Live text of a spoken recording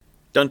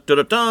Dun dun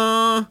dun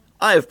dun!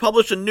 I've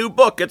published a new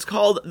book. It's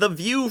called The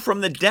View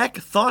from the Deck,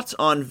 Thoughts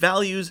on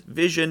Values,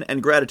 Vision,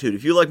 and Gratitude.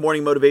 If you like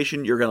morning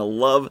motivation, you're going to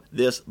love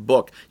this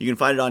book. You can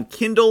find it on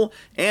Kindle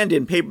and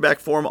in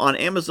paperback form on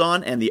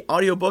Amazon, and the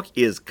audiobook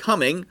is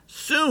coming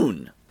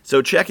soon.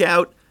 So check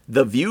out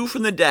The View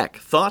from the Deck,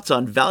 Thoughts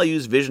on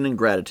Values, Vision, and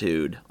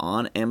Gratitude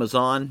on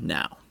Amazon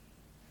now.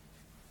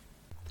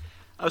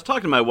 I was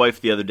talking to my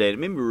wife the other day, and it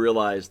made me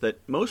realize that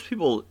most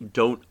people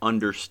don't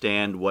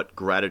understand what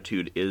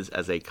gratitude is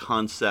as a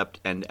concept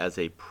and as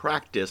a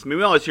practice. I mean,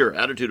 we always hear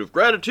attitude of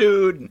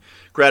gratitude, and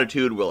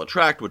gratitude will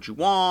attract what you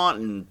want,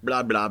 and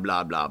blah, blah,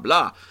 blah, blah,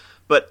 blah.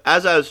 But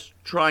as I was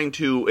trying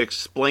to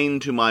explain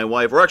to my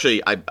wife, or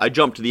actually, I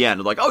jumped to the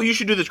end, like, oh, you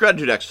should do this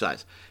gratitude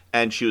exercise.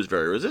 And she was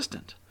very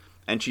resistant.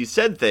 And she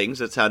said things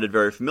that sounded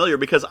very familiar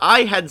because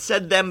I had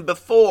said them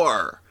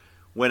before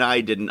when I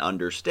didn't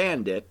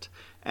understand it.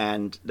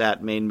 And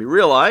that made me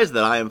realize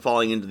that I am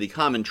falling into the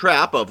common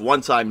trap of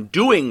once I'm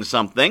doing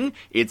something,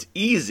 it's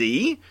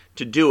easy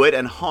to do it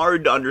and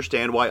hard to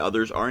understand why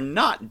others are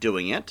not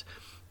doing it.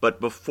 But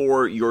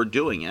before you're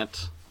doing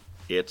it,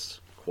 it's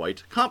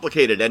quite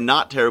complicated and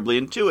not terribly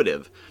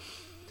intuitive.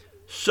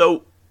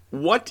 So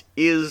what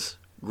is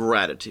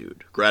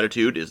gratitude?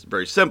 Gratitude is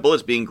very simple.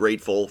 It's being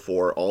grateful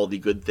for all the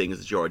good things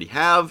that you already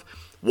have.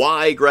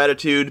 Why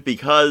gratitude?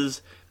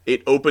 Because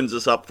it opens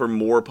us up for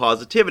more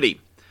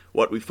positivity.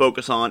 What we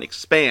focus on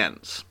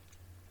expands.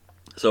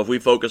 So if we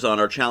focus on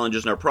our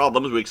challenges and our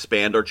problems, we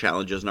expand our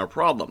challenges and our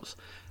problems.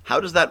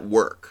 How does that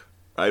work?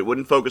 Right?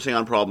 Wouldn't focusing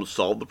on problems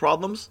solve the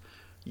problems?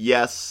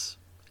 Yes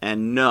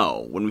and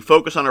no. When we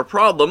focus on our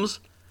problems,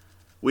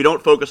 we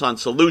don't focus on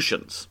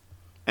solutions.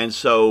 And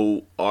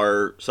so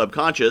our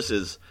subconscious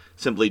is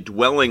simply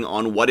dwelling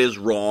on what is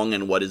wrong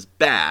and what is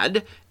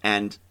bad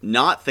and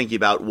not thinking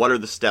about what are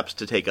the steps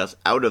to take us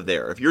out of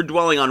there. If you're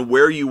dwelling on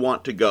where you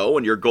want to go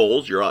and your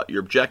goals, your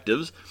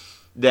objectives,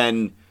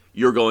 then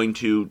you're going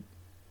to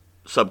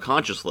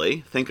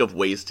subconsciously think of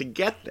ways to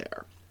get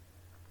there.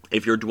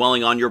 If you're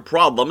dwelling on your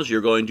problems,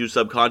 you're going to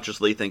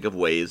subconsciously think of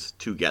ways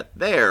to get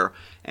there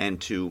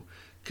and to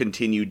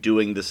continue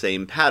doing the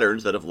same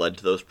patterns that have led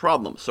to those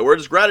problems. So where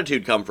does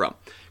gratitude come from?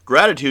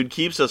 Gratitude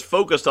keeps us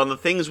focused on the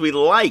things we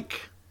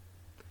like.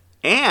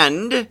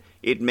 And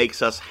it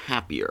makes us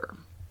happier.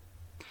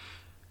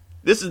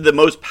 This is the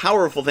most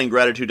powerful thing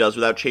gratitude does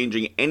without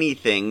changing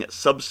anything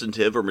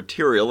substantive or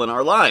material in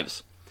our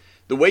lives.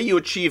 The way you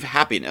achieve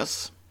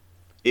happiness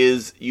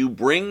is you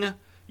bring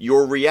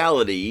your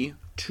reality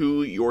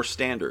to your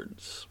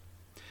standards.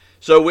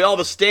 So we all have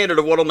a standard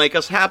of what will make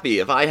us happy.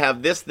 If I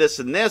have this, this,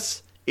 and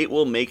this, it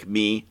will make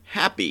me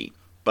happy.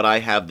 But I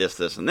have this,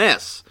 this, and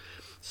this.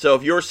 So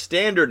if your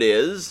standard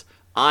is,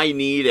 I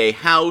need a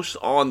house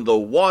on the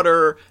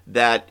water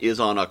that is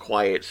on a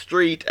quiet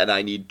street, and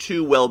I need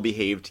 2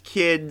 well-behaved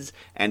kids,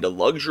 and a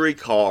luxury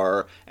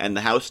car, and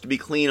the house to be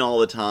clean all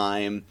the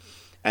time,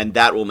 and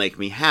that will make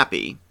me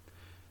happy.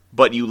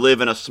 But you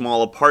live in a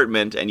small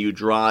apartment, and you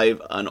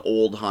drive an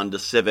old Honda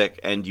Civic,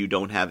 and you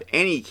don't have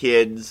any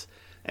kids,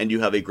 and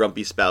you have a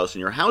grumpy spouse, and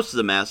your house is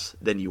a mess,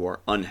 then you are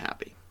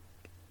unhappy.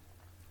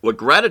 What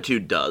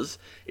gratitude does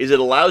is it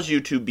allows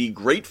you to be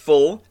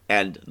grateful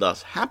and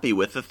thus happy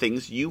with the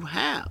things you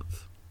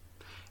have.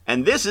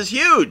 And this is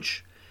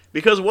huge,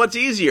 because what's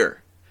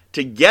easier?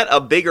 To get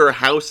a bigger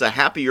house, a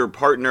happier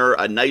partner,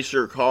 a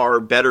nicer car,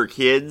 better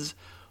kids,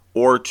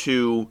 or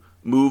to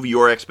move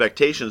your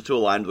expectations to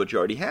align with what you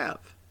already have?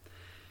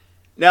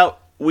 Now,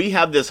 we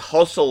have this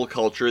hustle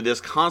culture,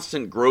 this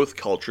constant growth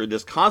culture,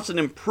 this constant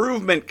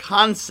improvement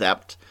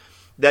concept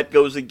that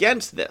goes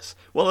against this.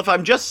 Well, if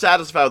I'm just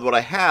satisfied with what I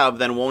have,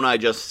 then won't I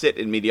just sit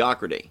in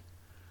mediocrity?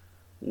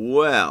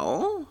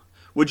 Well,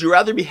 would you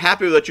rather be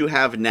happy with what you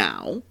have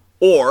now,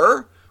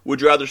 or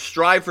would you rather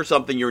strive for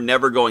something you're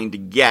never going to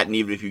get, and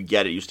even if you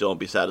get it, you still won't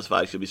be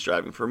satisfied because you'll be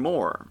striving for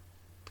more?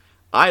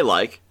 I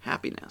like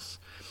happiness.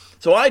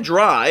 So I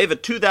drive a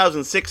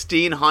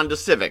 2016 Honda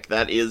Civic.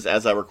 That is,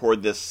 as I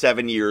record this,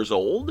 7 years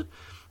old.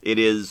 It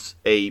is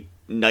a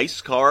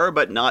nice car,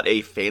 but not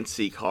a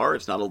fancy car.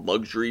 It's not a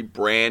luxury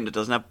brand. It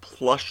doesn't have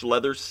plush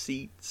leather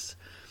seats.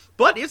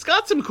 But it's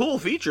got some cool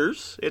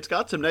features. It's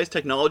got some nice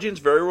technology. It's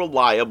very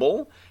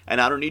reliable, and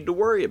I don't need to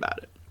worry about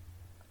it.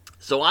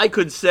 So I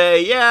could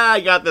say, yeah, I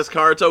got this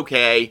car. It's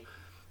okay,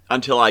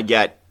 until I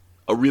get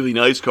a really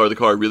nice car, the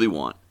car I really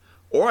want.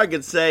 Or I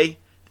could say,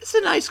 this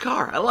is a nice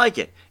car. I like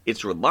it.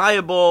 It's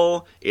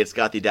reliable. It's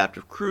got the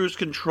adaptive cruise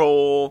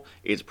control.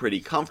 It's pretty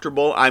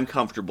comfortable. I'm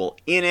comfortable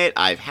in it.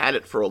 I've had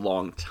it for a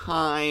long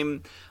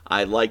time.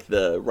 I like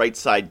the right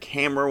side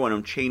camera when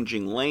I'm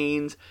changing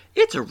lanes.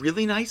 It's a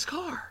really nice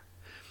car.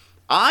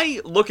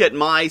 I look at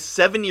my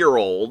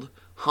 7-year-old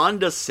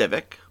Honda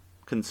Civic,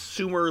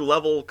 consumer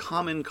level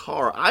common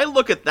car. I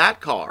look at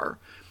that car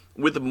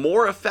with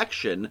more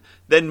affection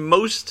than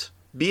most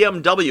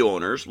BMW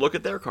owners look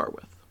at their car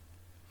with.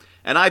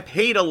 And I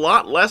paid a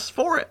lot less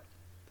for it.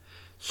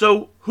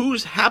 So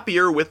who's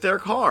happier with their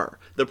car?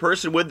 The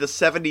person with the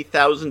 $70,000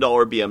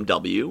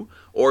 BMW,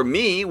 or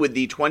me with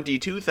the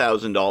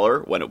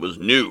 $22,000, when it was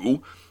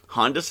new,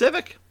 Honda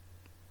Civic?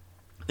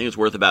 think it's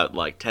worth about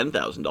like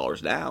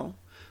 $10,000 now.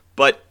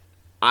 But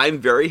I'm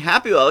very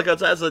happy. I look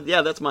outside and say,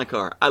 yeah, that's my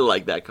car. I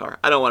like that car.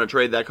 I don't want to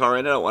trade that car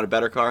in. I don't want a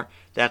better car.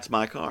 That's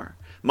my car.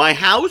 My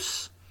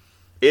house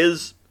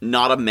is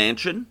not a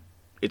mansion.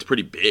 It's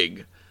pretty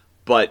big,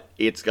 but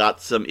it's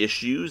got some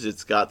issues.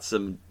 It's got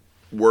some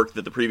work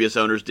that the previous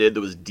owners did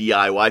that was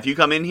DIY. If you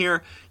come in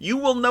here, you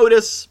will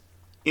notice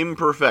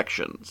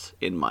imperfections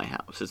in my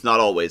house. It's not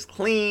always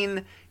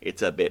clean.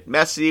 It's a bit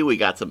messy. We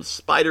got some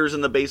spiders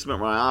in the basement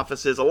where my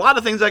office is. A lot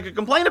of things I could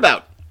complain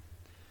about.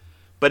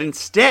 But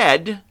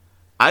instead,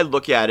 I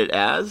look at it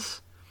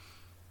as,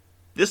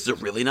 this is a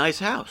really nice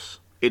house.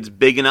 It's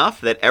big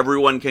enough that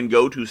everyone can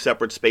go to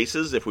separate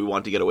spaces if we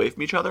want to get away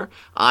from each other.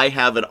 I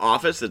have an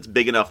office that's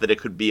big enough that it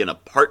could be an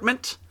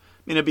apartment.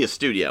 I mean, it'd be a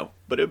studio,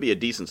 but it would be a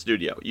decent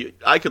studio.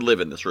 I could live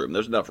in this room.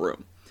 There's enough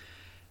room.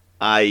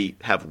 I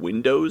have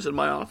windows in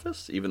my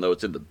office, even though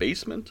it's in the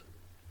basement.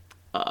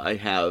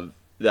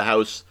 The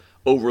house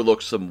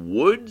overlooks some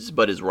woods,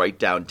 but is right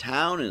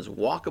downtown and is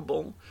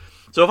walkable.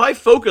 So if I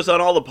focus on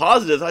all the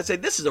positives, I say,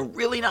 this is a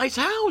really nice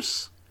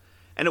house.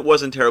 And it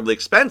wasn't terribly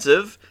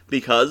expensive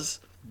because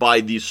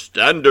by the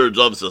standards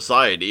of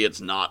society, it's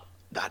not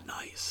that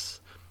nice.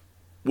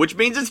 Which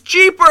means it's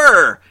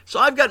cheaper. So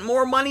I've got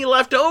more money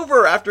left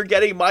over after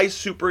getting my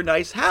super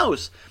nice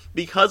house.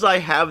 Because I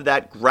have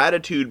that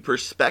gratitude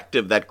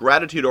perspective, that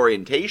gratitude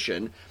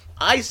orientation,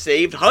 I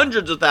saved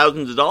hundreds of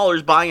thousands of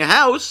dollars buying a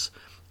house.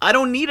 I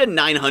don't need a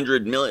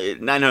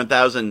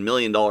 $900,000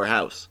 million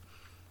house.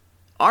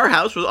 Our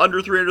house was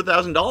under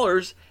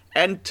 $300,000,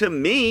 and to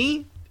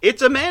me,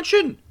 it's a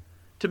mansion.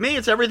 To me,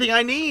 it's everything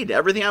I need,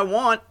 everything I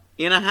want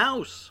in a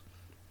house.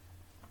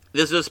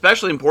 This is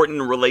especially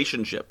important in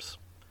relationships.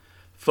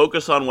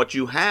 Focus on what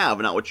you have,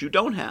 not what you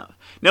don't have.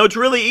 Now, it's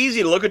really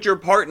easy to look at your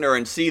partner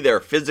and see their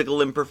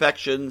physical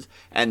imperfections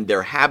and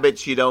their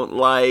habits you don't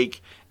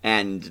like,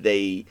 and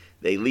they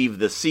leave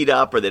the seat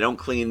up, or they don't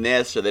clean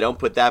this, or they don't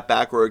put that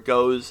back where it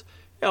goes.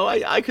 You know,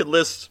 I could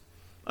list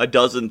a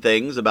dozen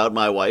things about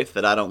my wife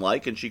that I don't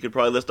like, and she could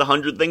probably list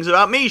 100 things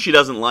about me she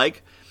doesn't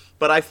like,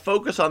 but I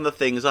focus on the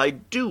things I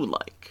do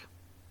like.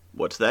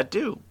 What's that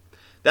do?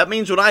 That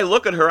means when I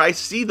look at her, I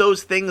see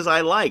those things I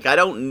like. I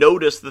don't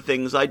notice the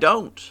things I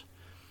don't.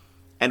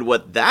 And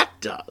what that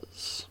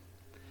does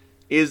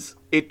is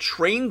it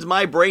trains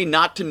my brain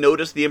not to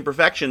notice the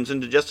imperfections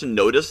and just to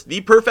notice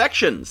the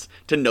perfections,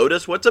 to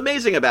notice what's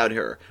amazing about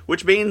her,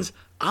 which means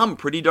I'm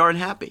pretty darn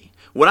happy.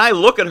 When I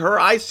look at her,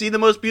 I see the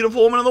most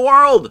beautiful woman in the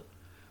world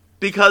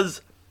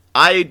because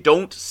I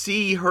don't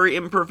see her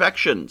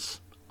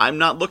imperfections. I'm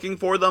not looking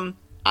for them.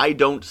 I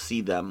don't see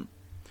them.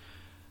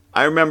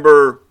 I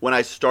remember when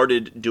I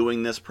started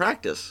doing this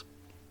practice,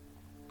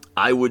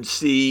 I would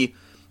see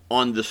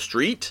on the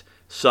street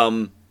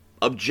some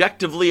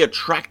objectively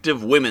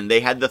attractive women. They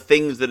had the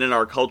things that in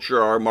our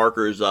culture are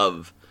markers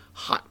of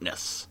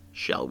hotness,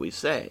 shall we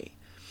say.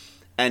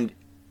 And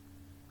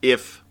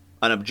if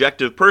an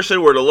objective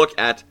person were to look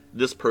at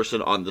this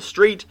person on the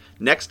street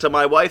next to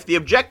my wife, the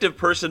objective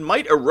person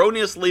might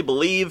erroneously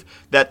believe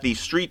that the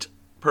street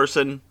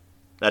person,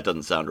 that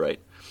doesn't sound right,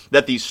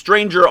 that the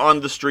stranger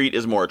on the street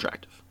is more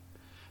attractive.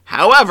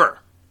 However,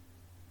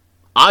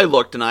 I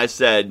looked and I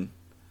said,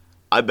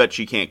 I bet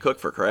she can't cook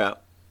for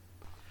crap.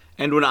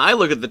 And when I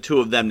look at the two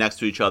of them next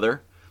to each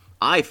other,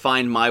 I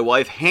find my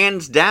wife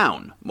hands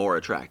down more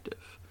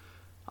attractive.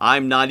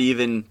 I'm not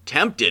even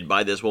tempted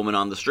by this woman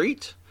on the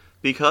street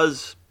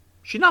because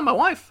she's not my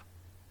wife.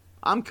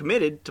 I'm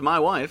committed to my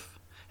wife,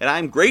 and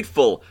I'm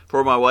grateful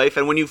for my wife.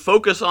 And when you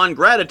focus on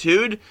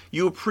gratitude,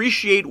 you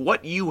appreciate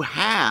what you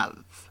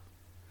have.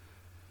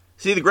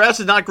 See, the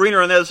grass is not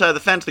greener on the other side of the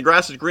fence. The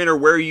grass is greener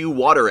where you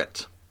water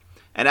it.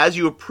 And as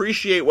you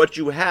appreciate what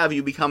you have,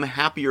 you become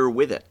happier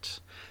with it.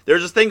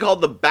 There's this thing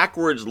called the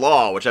backwards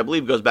law, which I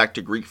believe goes back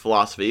to Greek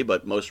philosophy,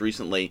 but most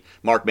recently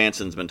Mark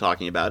Manson's been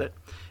talking about it.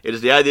 It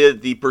is the idea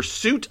that the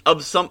pursuit of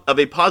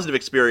a positive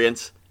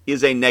experience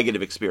is a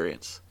negative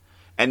experience,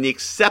 and the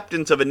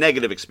acceptance of a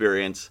negative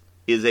experience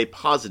is a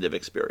positive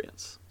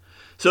experience.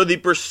 So the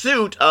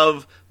pursuit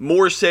of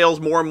more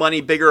sales, more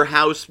money, bigger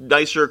house,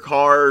 nicer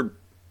car,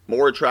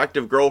 more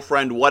attractive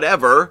girlfriend,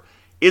 whatever,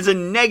 is a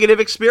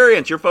negative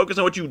experience. You're focused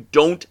on what you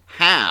don't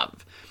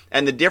have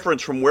and the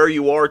difference from where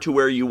you are to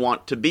where you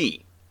want to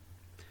be.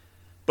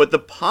 But the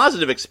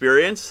positive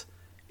experience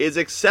is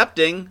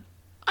accepting,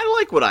 I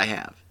like what I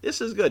have.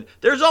 This is good.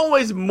 There's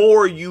always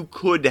more you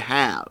could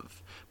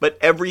have, but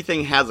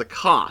everything has a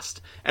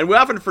cost. And we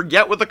often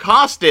forget what the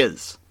cost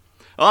is.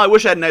 Oh, I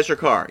wish I had a nicer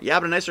car. Yeah,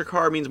 but a nicer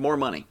car means more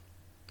money.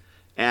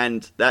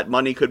 And that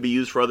money could be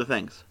used for other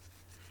things.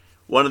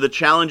 One of the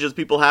challenges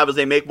people have is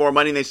they make more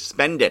money and they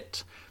spend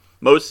it.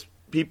 Most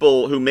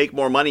people who make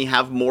more money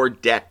have more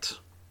debt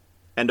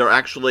and are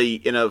actually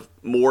in a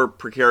more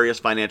precarious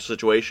financial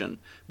situation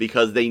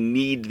because they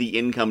need the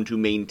income to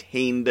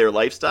maintain their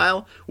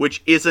lifestyle,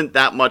 which isn't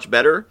that much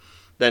better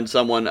than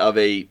someone of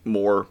a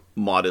more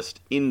modest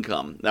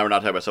income. Now, we're not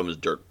talking about someone who's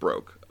dirt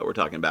broke. We're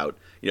talking about,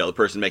 the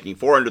person making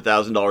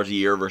 $400,000 a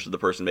year versus the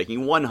person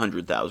making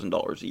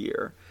 $100,000 a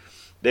year.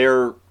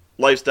 Their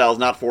lifestyle is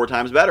not 4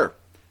 times better.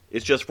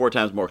 It's just 4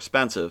 times more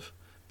expensive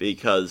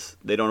because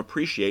they don't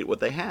appreciate what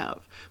they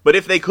have. But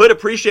if they could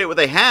appreciate what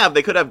they have,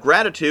 they could have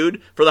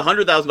gratitude for the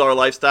 $100,000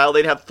 lifestyle.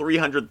 They'd have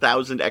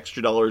 $300,000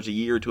 extra dollars a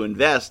year to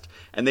invest,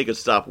 and they could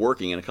stop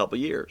working in a couple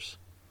years.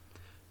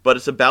 But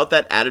it's about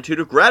that attitude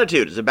of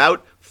gratitude. It's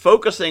about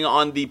focusing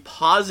on the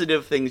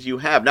positive things you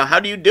have. Now, how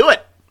do you do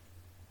it?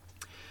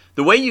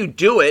 The way you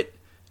do it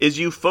is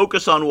you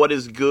focus on what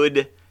is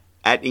good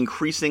at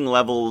increasing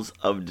levels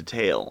of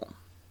detail.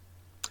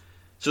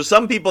 So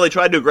some people, they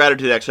try to do a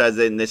gratitude exercise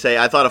and they say,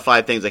 I thought of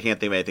 5 things, I can't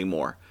think of anything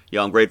more.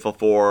 I'm grateful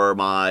for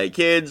my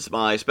kids,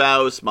 my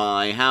spouse,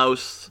 my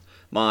house,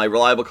 my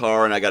reliable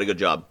car, and I got a good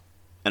job.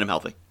 And I'm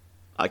healthy.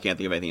 I can't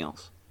think of anything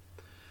else.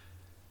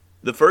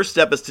 The first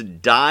step is to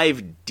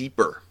dive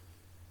deeper.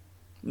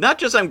 Not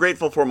just I'm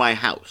grateful for my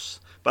house,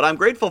 but I'm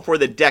grateful for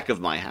the deck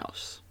of my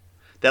house.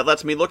 That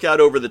lets me look out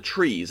over the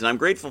trees, and I'm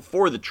grateful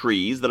for the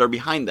trees that are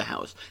behind the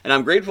house. And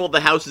I'm grateful the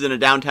house is in a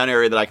downtown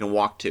area that I can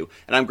walk to.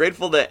 And I'm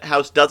grateful the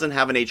house doesn't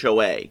have an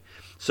HOA.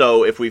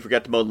 So if we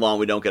forget to mow the lawn,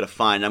 we don't get a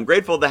fine. And I'm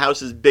grateful the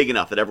house is big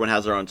enough that everyone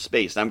has their own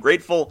space. And I'm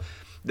grateful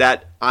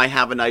that I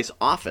have a nice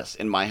office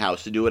in my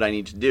house to do what I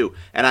need to do.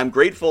 And I'm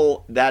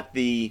grateful that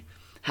the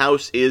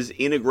house is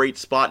in a great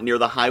spot near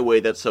the highway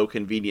that's so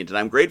convenient. And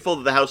I'm grateful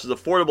that the house is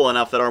affordable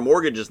enough that our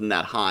mortgage isn't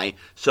that high,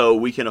 so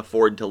we can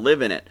afford to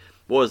live in it.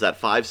 What was that,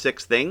 5,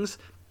 6 things?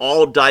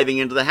 All diving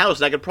into the house,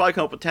 and I could probably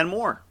come up with 10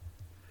 more.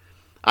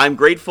 I'm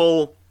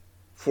grateful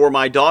for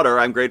my daughter.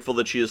 I'm grateful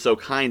that she is so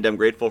kind. I'm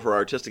grateful for her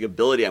artistic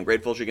ability. I'm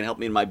grateful she can help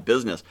me in my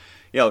business.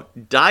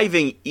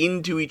 Diving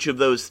into each of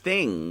those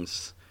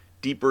things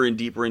deeper and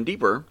deeper and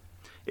deeper.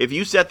 If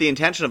you set the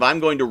intention of I'm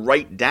going to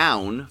write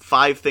down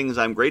 5 things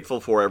I'm grateful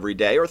for every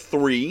day, or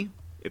 3,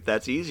 if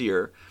that's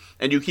easier,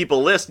 and you keep a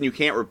list and you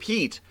can't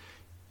repeat,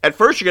 at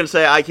first you're going to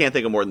say, I can't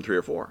think of more than 3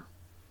 or 4.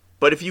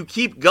 But if you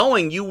keep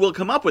going, you will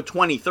come up with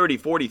 20, 30,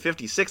 40,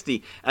 50,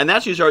 60, and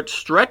that's you start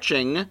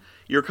stretching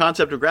your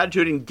concept of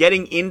gratitude and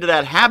getting into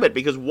that habit,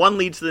 because one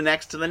leads to the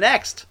next to the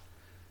next.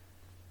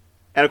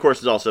 And of course,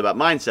 it's also about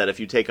mindset. If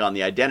you take on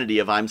the identity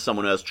of I'm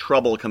someone who has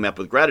trouble coming up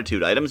with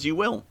gratitude items, you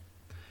will.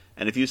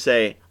 And if you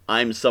say,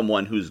 I'm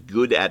someone who's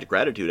good at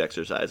gratitude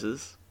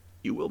exercises,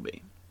 you will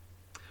be.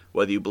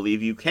 Whether you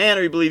believe you can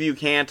or you believe you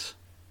can't,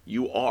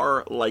 you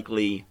are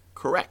likely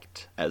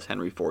correct, as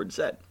Henry Ford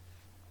said.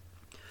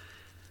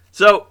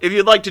 So, if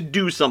you'd like to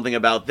do something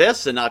about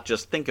this and not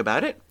just think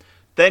about it,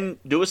 then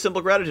do a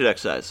simple gratitude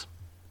exercise.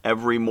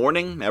 Every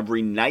morning,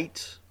 every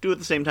night, do it at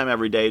the same time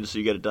every day just so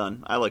you get it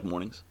done. I like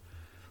mornings.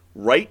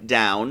 Write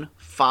down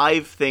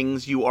 5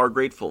 things you are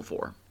grateful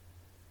for.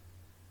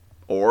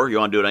 Or, you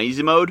want to do it on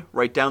easy mode?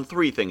 Write down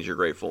 3 things you're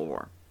grateful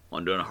for.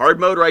 Want to do it on hard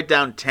mode? Write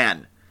down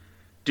 10.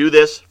 Do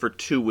this for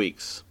 2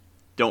 weeks.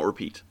 Don't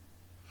repeat.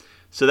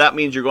 So that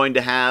means you're going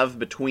to have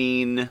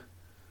between,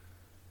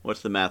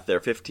 what's the math there,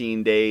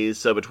 15 days.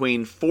 So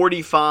between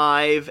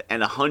 45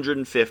 and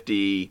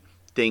 150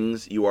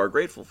 things you are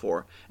grateful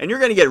for. And you're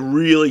going to get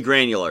really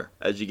granular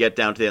as you get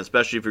down to the end,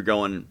 especially if you're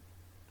going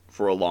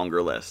for a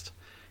longer list.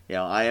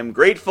 I am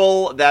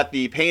grateful that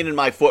the pain in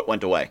my foot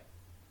went away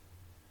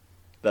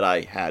that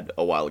I had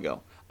a while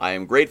ago. I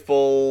am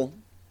grateful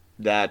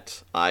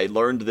that I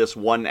learned this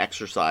one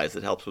exercise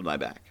that helps with my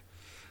back.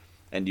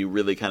 And you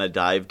really kind of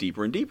dive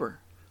deeper and deeper.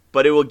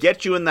 But it will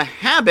get you in the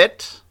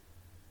habit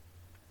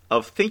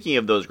of thinking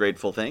of those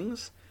grateful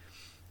things.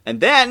 And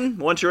then,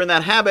 once you're in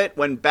that habit,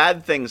 when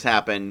bad things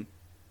happen,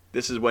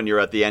 this is when you're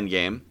at the end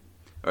game,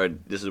 or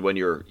this is when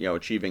you're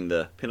achieving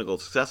the pinnacle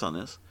of success on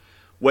this.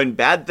 When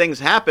bad things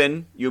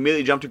happen, you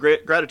immediately jump to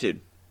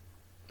gratitude.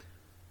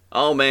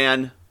 Oh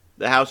man,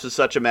 the house is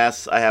such a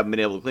mess, I haven't been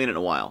able to clean it in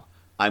a while.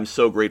 I'm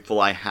so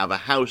grateful I have a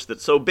house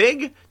that's so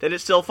big that it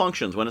still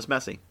functions when it's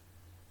messy.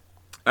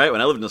 All right,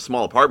 when I lived in a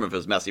small apartment, if it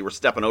was messy, we're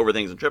stepping over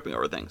things and tripping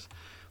over things.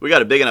 We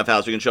got a big enough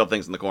house we can shove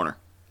things in the corner.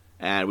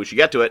 And we should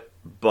get to it,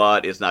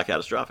 but it's not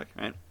catastrophic,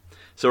 right?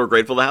 So we're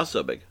grateful the house is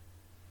so big.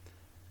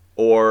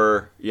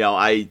 Or,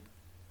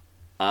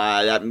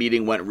 that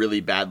meeting went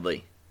really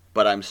badly,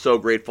 but I'm so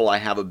grateful I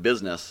have a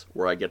business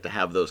where I get to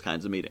have those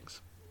kinds of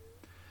meetings.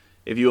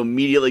 If you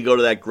immediately go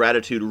to that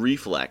gratitude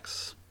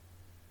reflex,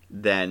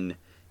 then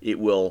it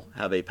will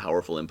have a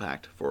powerful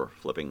impact for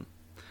flipping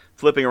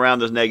around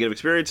those negative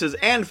experiences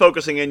and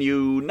focusing in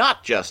you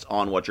not just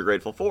on what you're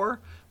grateful for,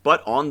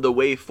 but on the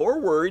way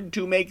forward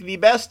to make the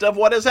best of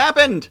what has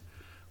happened,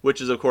 which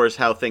is, of course,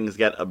 how things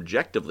get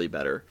objectively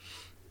better,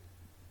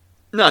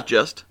 not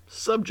just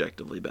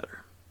subjectively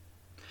better.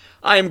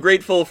 I am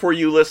grateful for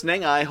you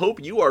listening. I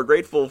hope you are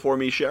grateful for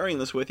me sharing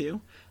this with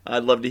you.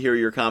 I'd love to hear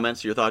your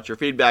comments, your thoughts, your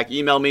feedback.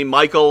 Email me,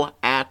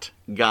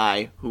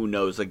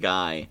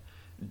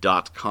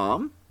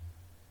 michael@guywhoknowsaguy.com.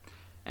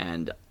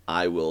 And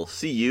I will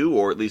see you,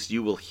 or at least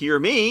you will hear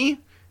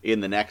me,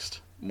 in the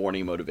next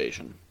Morning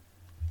Motivation.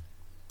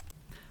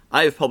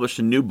 I have published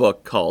a new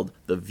book called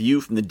The View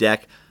from the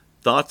Deck,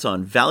 thoughts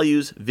on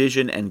values,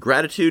 vision, and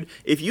gratitude.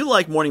 If you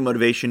like morning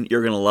motivation,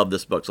 you're going to love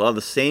this book. So a lot of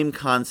the same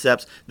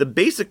concepts. The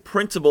basic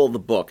principle of the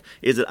book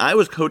is that I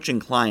was coaching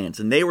clients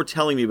and they were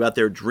telling me about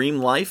their dream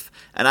life,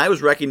 and I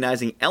was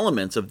recognizing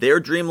elements of their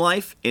dream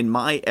life in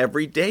my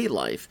everyday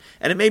life.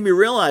 And it made me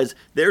realize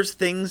there's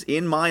things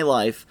in my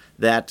life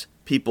that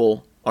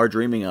people are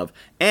dreaming of.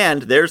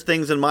 And there's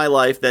things in my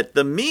life that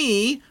the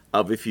me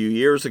of a few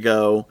years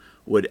ago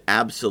would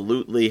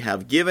absolutely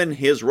have given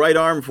his right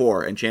arm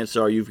for, and chances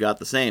are you've got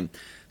the same.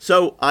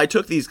 So I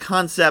took these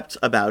concepts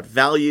about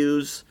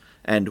values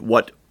and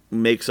what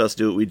makes us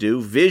do what we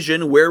do,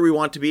 vision, where we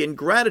want to be, and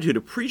gratitude,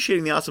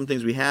 appreciating the awesome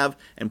things we have,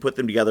 and put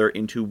them together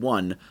into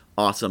one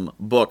awesome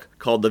book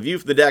called The View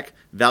from the Deck,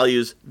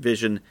 Values,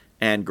 Vision,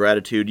 and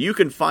Gratitude. You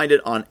can find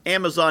it on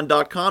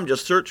Amazon.com.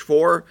 Just search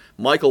for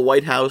Michael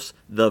Whitehouse,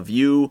 The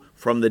View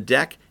from the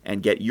Deck,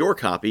 and get your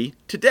copy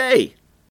today.